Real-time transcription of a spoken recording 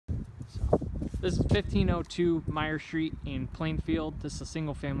This is 1502 Meyer Street in Plainfield. This is a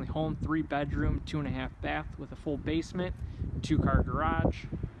single family home, 3-bedroom, 2.5 bath with a full basement, 2-car garage.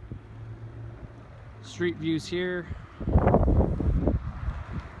 Street views here.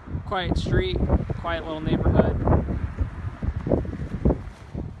 Quiet street, quiet little neighborhood.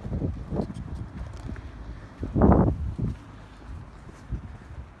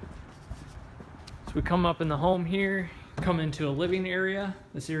 So we come up in the home here, come into a living area.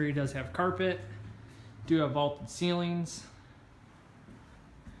 This area does have carpet, do have vaulted ceilings.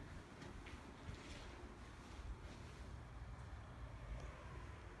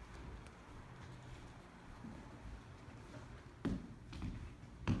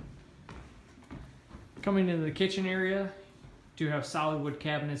 Coming into the kitchen area, do have solid wood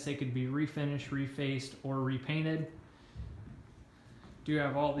cabinets. They could be refinished, refaced, or repainted. Do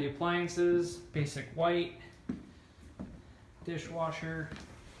have all the appliances, basic white, dishwasher.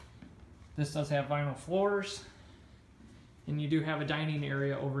 This does have vinyl floors, and you do have a dining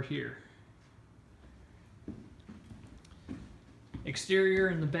area over here. Exterior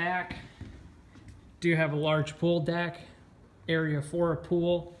in the back, do have a large pool deck, area for a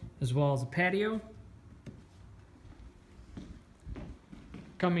pool, as well as a patio.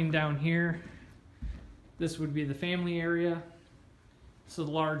 Coming down here, this would be the family area. This is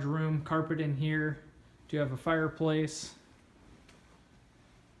a large room, carpet in here. Do have a fireplace.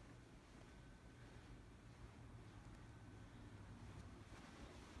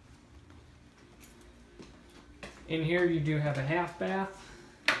 In here you do have a half bath.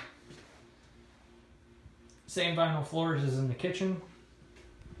 Same vinyl floors as in the kitchen.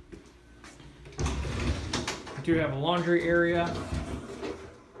 Do have a laundry area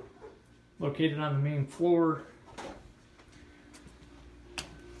located on the main floor.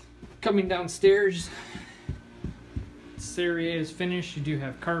 Coming downstairs, this area is finished. You do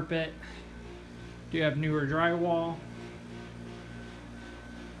have carpet, do have newer drywall.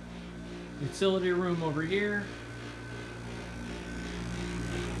 Utility room over here.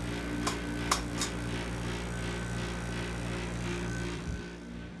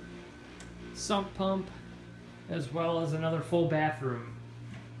 Sump pump, as well as another full bathroom.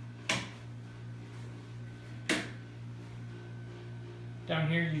 Down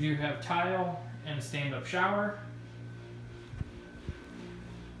here you do have tile and a stand-up shower.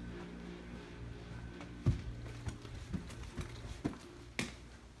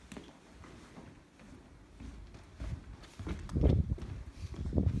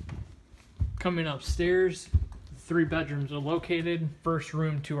 Coming upstairs, 3 bedrooms are located. First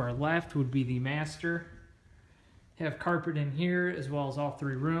room to our left would be the master. Have carpet in here as well as all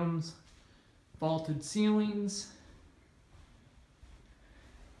 3 rooms. Vaulted ceilings,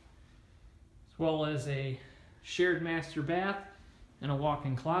 as well as a shared master bath and a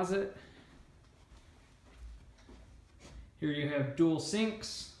walk-in closet. Here you have dual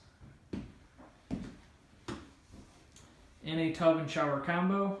sinks and a tub and shower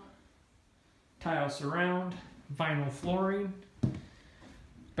combo. Tile surround, vinyl flooring.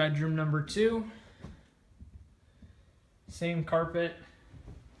 Bedroom number 2, same carpet.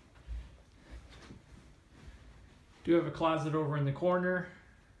 Do have a closet over in the corner.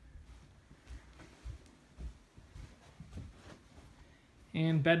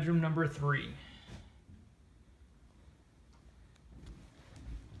 And bedroom number 3.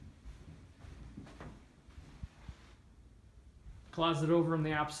 Closet over in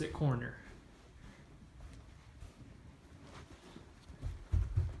the opposite corner.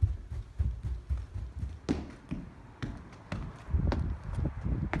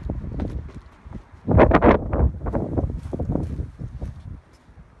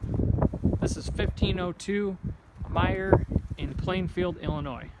 This is 1502 Meyer in Plainfield,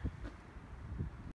 Illinois.